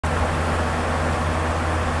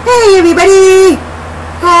Hey everybody!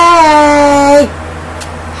 Hi!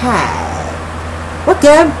 Hi!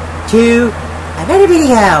 Welcome to another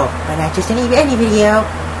video, but not just any video,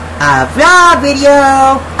 a vlog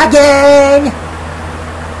video again!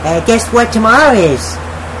 And guess what tomorrow is?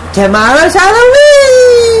 Tomorrow's Halloween!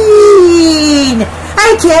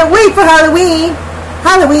 I can't wait for Halloween!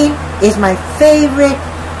 Halloween is my favorite,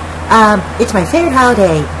 it's my favorite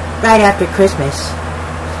holiday right after Christmas.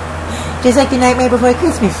 Just like the Nightmare Before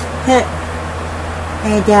Christmas.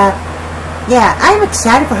 And, yeah, I'm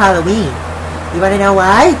excited for Halloween. You wanna know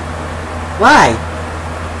why? Why?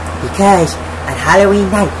 Because on Halloween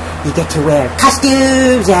night, you get to wear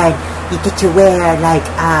costumes, and you get to wear, like,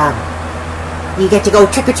 you get to go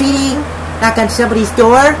trick-or-treating, knock on somebody's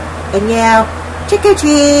door, and yell,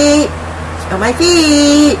 trick-or-treat, on my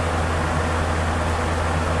feet.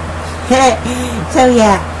 So,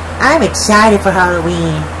 yeah, I'm excited for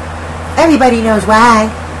Halloween. Everybody knows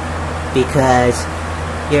why. Because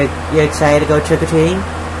you're excited to go trick-or-treating?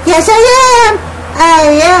 Yes, I am!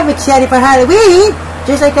 I am excited for Halloween!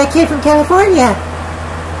 Just like that kid from California.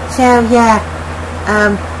 So, yeah.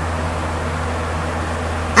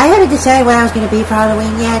 I haven't decided what I was going to be for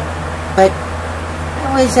Halloween yet. But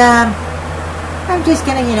I was, I'm just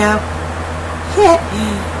gonna, you know.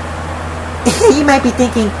 You might be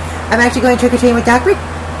thinking, I'm actually going trick-or-treating with Doc Rick?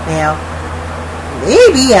 Well,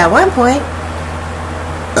 maybe at one point.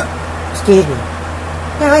 Excuse me.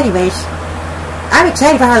 No, anyways, I'm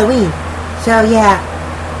excited for Halloween. So yeah,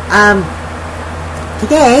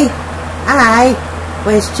 today I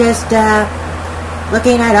was just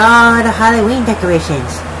looking at all the Halloween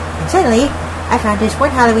decorations, and suddenly I found this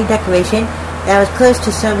one Halloween decoration that was close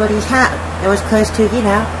to somebody's house. That was close to, you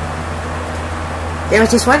know. There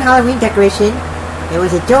was this one Halloween decoration. There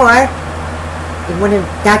was a door in one of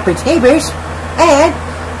Doc-Brick's neighbors, and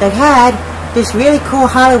that had this really cool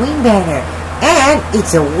Halloween banner, and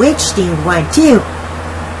it's a witch-themed one too.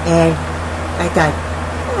 And I thought,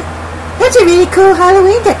 that's a really cool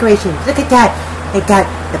Halloween decoration. Look at that. They got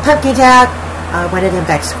the pumpkins out. One of them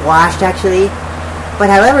got squashed actually, but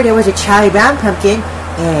however there was a Charlie Brown pumpkin,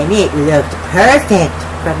 and it looked perfect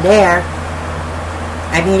from there.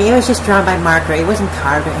 I mean, it was just drawn by marker. It wasn't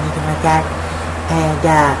carved or anything like that. And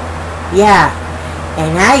yeah.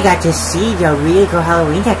 And now you got to see the really cool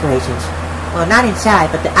Halloween decorations. Well, not inside,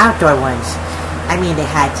 but the outdoor ones. I mean, they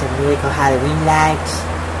had some really cool Halloween lights.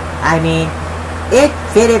 I mean, it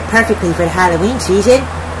fitted perfectly for the Halloween season.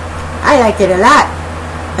 I liked it a lot.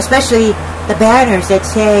 Especially the banners that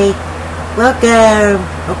say, welcome,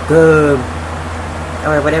 welcome,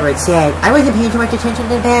 or whatever it said. I wasn't paying too much attention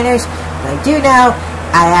to the banners, but I do know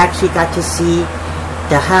I actually got to see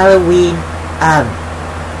the Halloween,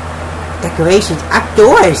 decorations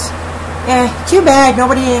outdoors. Too bad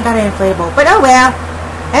nobody got an inflatable, but oh well.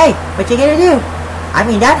 Hey, what you gonna do? I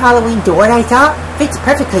mean, that Halloween door I thought fits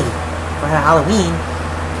perfectly for Halloween.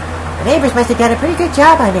 The neighbors must have done a pretty good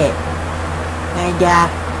job on it. And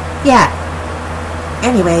yeah.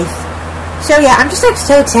 Anyways, so yeah, I'm just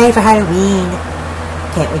so excited for Halloween.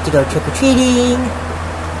 Can't wait to go trick-or-treating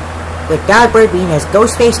with Dogbird being as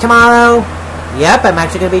Ghostface tomorrow. Yep, I'm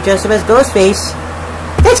actually gonna be dressed up as Ghostface.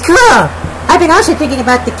 That's cool! I've been also thinking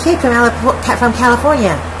about the kid from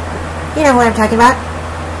California. You know who I'm talking about?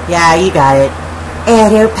 Yeah, you got it.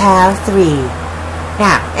 Edo Pal 3.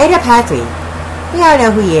 Now, Edo Pal 3. We all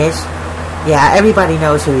know who he is. Yeah, everybody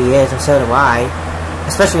knows who he is, and so do I.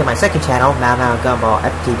 Especially on my second channel, Mau Mau Gumball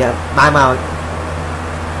FTW.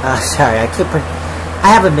 Sorry, I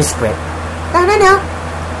have a misprint. No.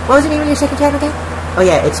 What was the name of your second channel again? Oh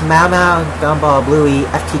yeah, it's Mau Mau Gumball Bluey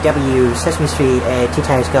FTW Sesame Street and Two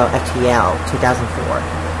Tires Go FTL 2004.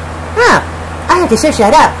 Ah, I have to search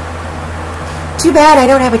that up. Too bad I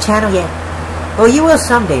don't have a channel yet. Well, you will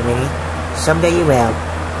someday, Minnie. Someday you will.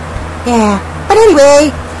 Yeah, but anyway,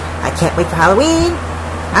 I can't wait for Halloween.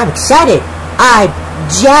 I'm excited. I'm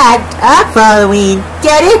jacked up for Halloween.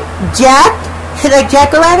 Get it? Jacked? Like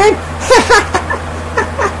Jack-o'-lantern?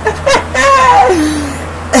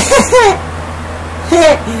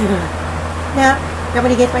 No,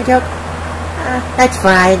 nobody gets my joke? That's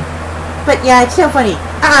fine. But yeah, it's so funny.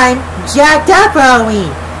 I'm jacked up for Halloween.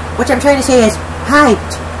 What I'm trying to say is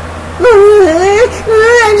hyped.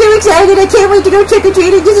 I'm so excited. I can't wait to go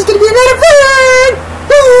trick-or-treating. This is going to be a lot of fun.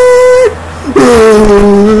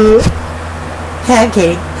 I'm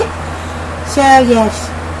kidding. So yes,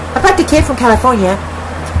 about the kid from California.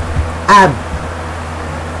 In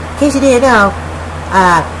case you didn't know,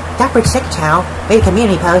 Doc-Brick's second channel made a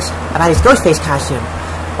community post about his Ghostface costume.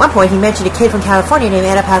 At one point, he mentioned a kid from California named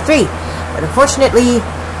Edo Pal 3, but unfortunately,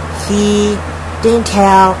 he didn't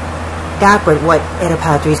tell Albert what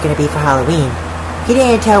Edipal 3 is going to be for Halloween. He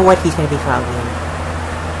didn't tell what he's going to be for Halloween.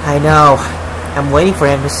 I know. I'm waiting for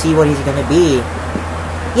him to see what he's going to be.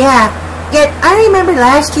 Yeah, I remember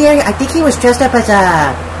last year, I think he was dressed up as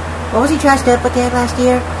a... What was he dressed up again last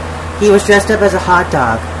year? He was dressed up as a hot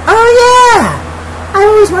dog. Oh, yeah! I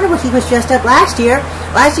always wondered what he was dressed up last year.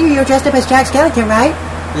 Last year you were dressed up as Jack Skellington, right?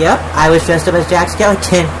 Yep, I was dressed up as Jack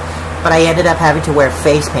Skellington. But I ended up having to wear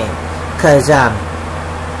face paint. Because,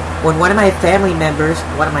 when one of my family members,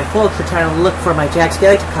 one of my folks, were trying to look for my Jack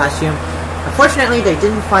Skellington costume, unfortunately they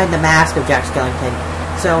didn't find the mask of Jack Skellington.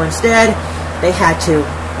 So instead, they had to...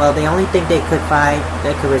 Well, the only thing they could find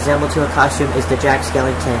that could resemble to a costume is the Jack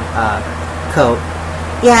Skellington coat.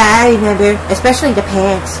 Yeah, I remember. Especially the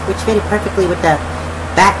pants, which fitted perfectly with the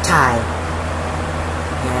back tie.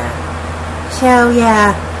 Yeah. So,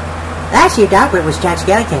 yeah. Last year, Albert was Jack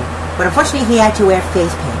Skellington, but unfortunately he had to wear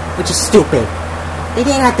face paint, which is stupid. They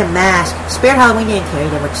didn't have the mask. Spirit Halloween didn't carry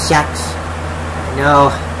them, which sucks. No.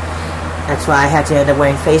 That's why I had to end up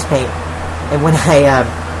wearing face paint. And when I,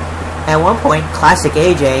 at one point, Classic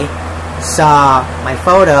AJ saw my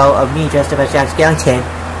photo of me dressed up as Jack Skellington.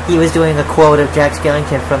 He was doing a quote of Jack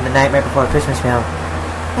Skellington from the Nightmare Before Christmas film.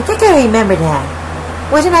 I think I remember that.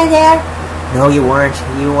 Wasn't I there? No, you weren't.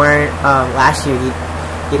 You weren't, last year. You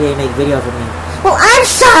didn't make videos with me. Well, I'm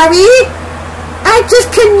sorry! I just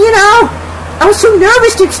couldn't, I was so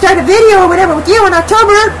nervous to start a video or whatever with you in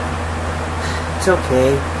October. It's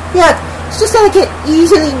okay. Yeah, it's just that I get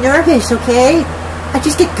easily nervous, okay? I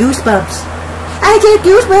just get goosebumps. I get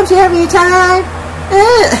goosebumps every time.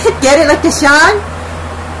 Get it like the song?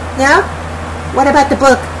 No? What about the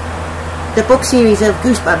book? The book series of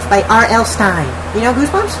Goosebumps by R.L. Stein. You know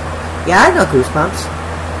Goosebumps? Yeah, I know Goosebumps.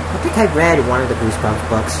 I think I read one of the Goosebumps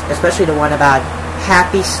books, especially the one about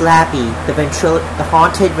Happy Slappy, the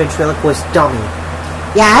haunted ventriloquist dummy.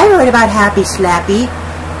 Yeah, I heard about Happy Slappy,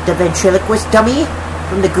 the ventriloquist dummy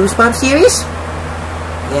from the Goosebumps series.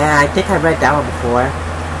 Yeah, I think I read that one before.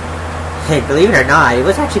 Hey, believe it or not, it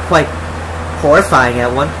was actually quite horrifying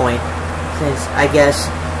at one point. Since, I guess,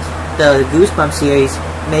 the Goosebumps series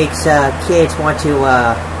makes kids want to,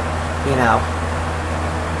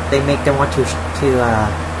 they make them want to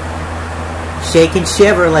shake and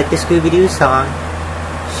shiver like the Scooby-Doo song.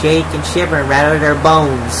 Shake and shiver and rattle their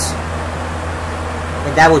bones.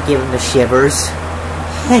 And that will give them the shivers.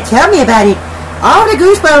 Hey, tell me about it. All the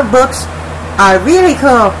Goosebumps books are really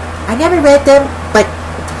cool. I never read them, but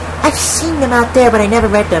I've seen them out there, but I never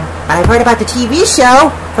read them. But I've heard about the TV show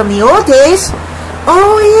from the old days.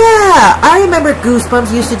 Oh yeah, I remember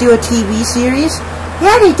Goosebumps used to do a TV series.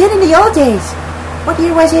 Yeah, they did in the old days. What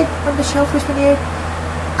year was it when the show first premiered?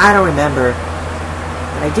 I don't remember.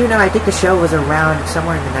 But I do know, I think the show was around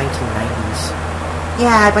somewhere in the 1990s.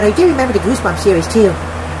 Yeah, but I do remember the Goosebumps series too.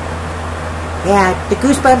 Yeah, the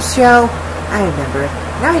Goosebumps show, I remember.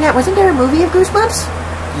 Now, wasn't there a movie of Goosebumps?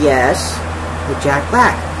 Yes, with Jack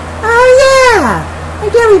Black. Oh yeah! I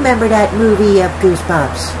do remember that movie of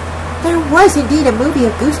Goosebumps. There was indeed a movie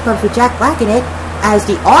of Goosebumps with Jack Black in it, as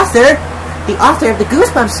the author of the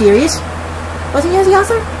Goosebumps series. Wasn't he as the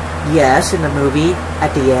author? Yes, in the movie,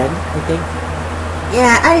 at the end, I think.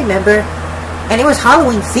 Yeah, I remember. And it was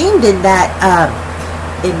Halloween themed in that,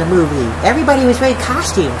 in the movie. Everybody was wearing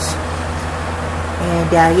costumes. And,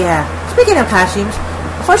 yeah. Speaking of costumes,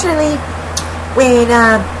 unfortunately, when,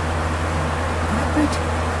 Robert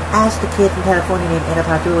asked the kid from California named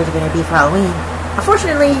Edipal 3 what was going to be for Halloween,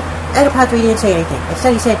 unfortunately, Edipal 3 didn't say anything.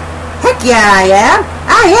 Instead, he said, heck yeah, I am!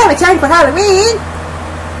 I am excited for Halloween!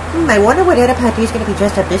 I wonder what Edipal 3 is going to be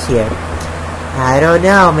dressed up this year. I don't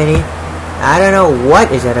know, Minnie. I don't know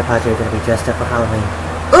what is Edipal 3 going to be dressed up for Halloween.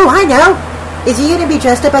 Oh, I know! Is he going to be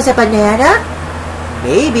dressed up as a banana?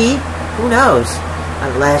 Maybe. Who knows?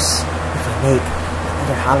 Unless, if I make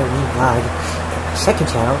another Halloween vlog in my second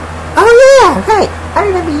channel. Oh yeah, right! I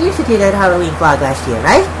remember you used to do that Halloween vlog last year,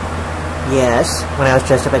 right? Yes, when I was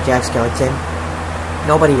dressed up as Jack Skellington.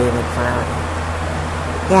 Nobody did make fun of me.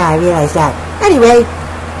 Yeah, I realized that. Anyway,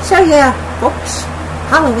 so yeah, folks,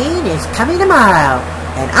 Halloween is coming tomorrow,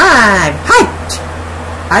 and I'm hyped!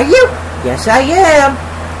 Are you? Yes, I am.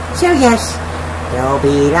 So yes, there'll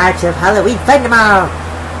be lots of Halloween fun tomorrow.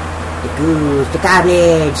 The ghouls, the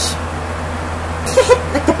goblins.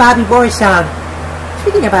 Like the Bobby Boris song.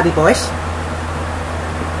 Speaking of Bobby Boris.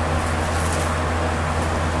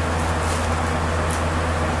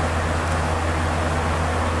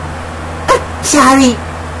 Sorry.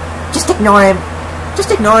 Just ignore him. Just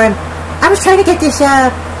ignore him. I was trying to get this,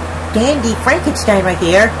 dandy Frankenstein right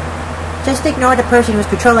here. Just ignore the person who's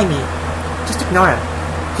controlling me. Just ignore him.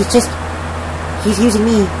 He's using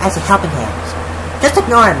me as a helping hand. Just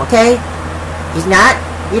ignore him, okay? He's not,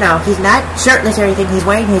 he's not shirtless or anything. He's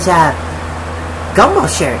wearing his, Gumball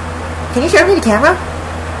shirt. Can you show me the camera?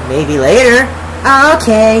 Maybe later. Oh,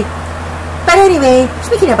 okay. But anyway,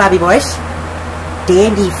 speaking of Bobby Morse,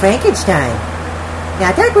 Dandy Frankenstein.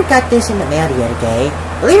 Now, Dagwood got this in the mail the other day.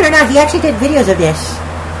 Believe it or not, he actually did videos of this.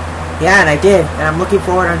 Yeah, and I did. And I'm looking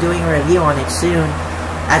forward to doing a review on it soon.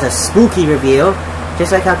 As a spooky review.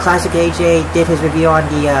 Just like how Classic AJ did his review on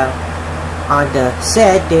the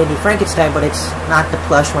said Dandy Frankenstein, but it's not the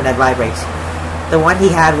plush one that vibrates. The one he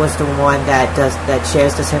had was the one that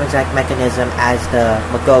shares the same exact mechanism as the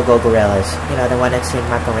Magogo gorillas. You know, the one that's in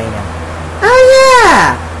Macarena. Oh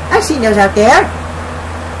yeah! I've seen those out there.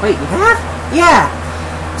 Wait, you have? Yeah.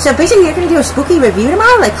 So basically you're gonna do a spooky review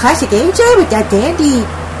tomorrow, like Classic AJ with that Dandy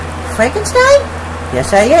Frankenstein?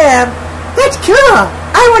 Yes, I am. That's cool!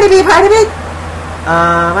 I want to be a part of it!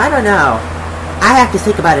 I don't know. I have to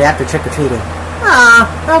think about it after trick-or-treating.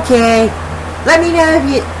 Aw, okay. Let me know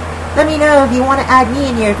if you want to add me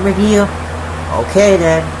in your review. Okay,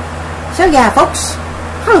 then. So yeah, folks.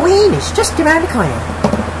 Halloween is just around the corner.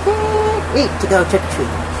 Can't wait to go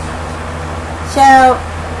trick-or-treating. So,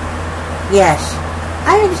 yes.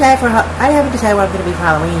 I haven't decided what I'm going to be for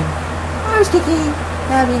Halloween. I was thinking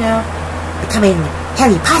of, becoming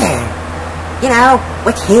Harry Potter.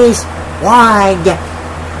 With his wand.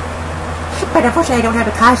 But unfortunately I don't have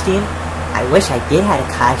a costume. I wish I did have a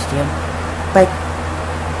costume. But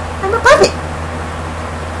I'm a puppet.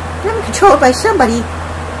 And I'm controlled by somebody,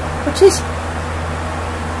 which is...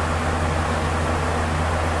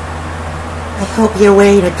 I hope you're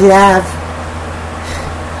wearing a glove.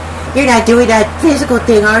 You're not doing that physical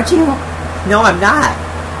thing, aren't you? No, I'm not.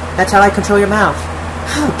 That's how I control your mouth.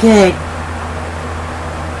 Oh, good.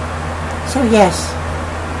 So yes,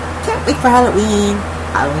 can't wait for Halloween.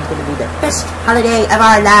 Halloween's gonna be the best holiday of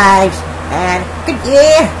our lives. And good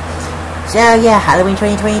year. So yeah, Halloween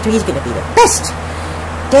 2023 is gonna be the best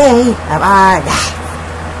day of our life.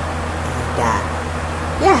 And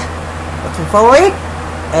yeah, looking forward.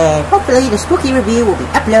 And hopefully the spooky review will be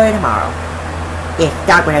uploaded tomorrow. If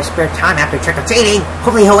Dogwood has spare time after trick-or-treating,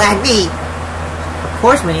 hopefully he'll add me. Of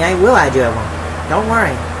course, Minnie, I will add you, I won't. Don't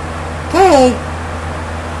worry. Okay.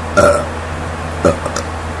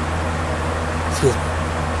 Excuse me.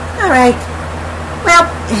 Alright. Well,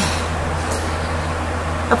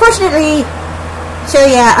 unfortunately, so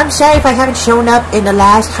yeah, I'm sorry if I haven't shown up in the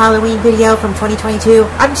last Halloween video from 2022.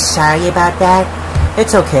 I'm sorry about that.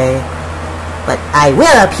 It's okay. But I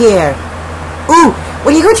will appear. Ooh,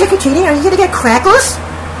 when you go trick-or-treating, are you gonna get crackles?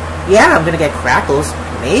 Yeah, I'm gonna get crackles.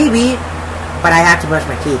 Maybe. But I have to brush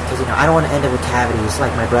my teeth, because, I don't want to end up with cavities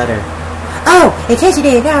like my brother. Oh, in case you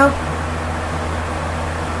didn't know,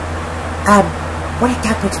 one of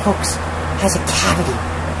Dogwood's folks has a cavity.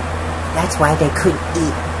 That's why they couldn't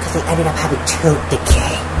eat, because they ended up having tooth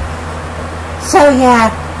decay. So,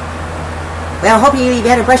 yeah. Well, hopefully you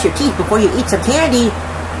better brush your teeth before you eat some candy.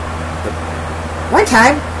 But one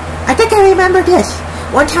time, I think I remember this.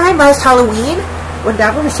 One time last Halloween, when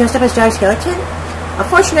Dogwood was dressed up as Giant Skeleton,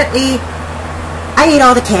 unfortunately, I ate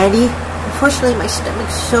all the candy. Unfortunately, my stomach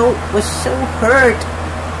was so hurt.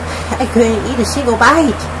 I couldn't eat a single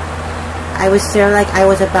bite. I was there like I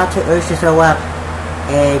was about to urge to throw up.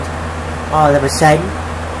 And all of a sudden,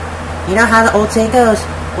 you know how the old saying goes,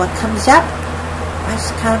 what comes up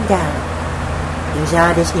must come down. It was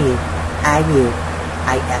all this new. I knew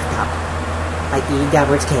I effed up. Like eating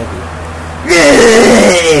Dogwood's candy.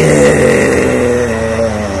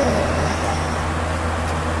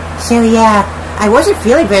 So yeah, I wasn't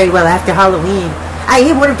feeling very well after Halloween. I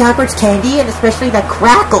ate one of Dogwood's candy, and especially the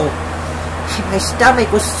crackle. My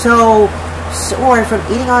stomach was so sore from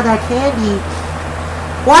eating all that candy.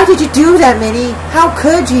 Why did you do that, Minnie? How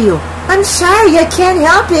could you? I'm sorry, I can't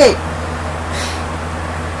help it.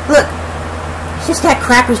 Look, it's just that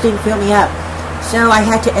crackers didn't fill me up. So I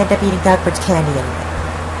had to end up eating Dogwood's candy anyway.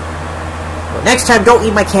 Well, next time don't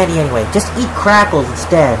eat my candy anyway. Just eat crackles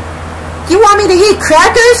instead. You want me to eat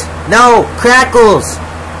crackers? No, crackles.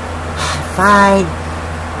 Fine.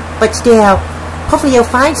 But still, hopefully you'll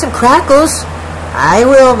find some crackles. I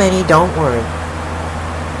will, Minnie, don't worry.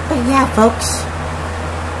 But yeah, folks.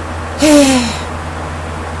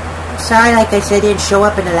 Sorry, like I said, didn't show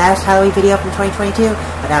up in the last Halloween video from 2022.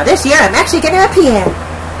 But now this year, I'm actually going to appear.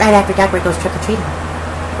 Right after Dogwood goes trick-or-treating.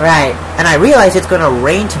 Right. And I realize it's going to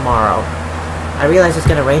rain tomorrow.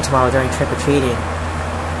 During trick-or-treating.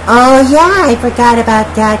 Oh, yeah, I forgot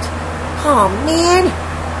about that. Oh, man.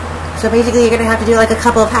 So basically, you're going to have to do like a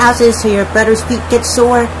couple of houses so your brother's feet get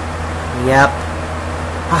sore. Yep.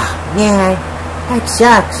 Oh, man. That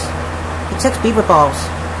sucks. It sucks beaver balls.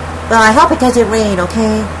 Well, I hope it doesn't rain,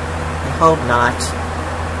 okay? I hope not.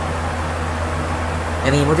 I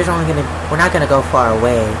mean, we're not gonna go far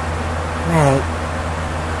away. Right.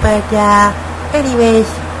 But, anyways,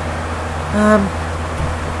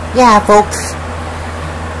 yeah, folks.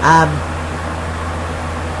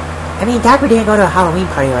 I mean, Dapper didn't go to a Halloween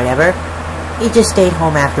party or whatever. He just stayed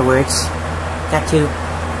home afterwards. Got to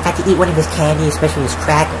eat one of his candy, especially his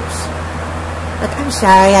crackers. Look, I'm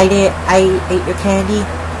sorry I ate your candy.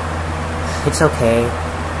 It's okay.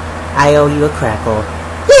 I owe you a crackle.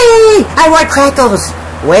 Yay! I want crackles!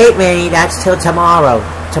 Wait, Minnie, that's till tomorrow.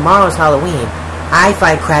 Tomorrow's Halloween. I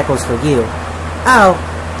find crackles for you. Oh,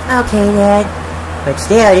 okay then. But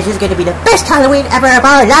still, this is going to be the best Halloween ever of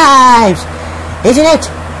our lives! Isn't it?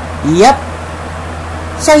 Yep.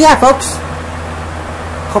 So yeah, folks.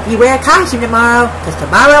 Hope you wear a costume tomorrow, because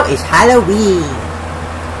tomorrow is Halloween.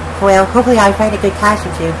 Well, hopefully I'll find a good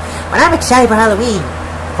costume soon. But I'm excited for Halloween.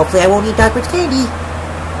 Hopefully I won't eat Dogbird's candy.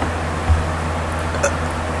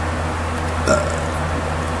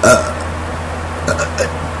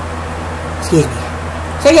 Excuse me.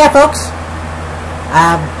 So yeah, folks.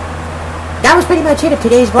 That was pretty much it of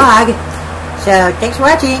today's vlog. So thanks for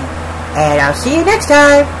watching. And I'll see you next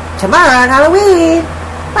time. Tomorrow on Halloween.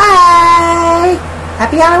 Bye.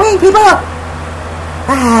 Happy Halloween, people.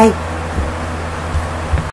 Bye.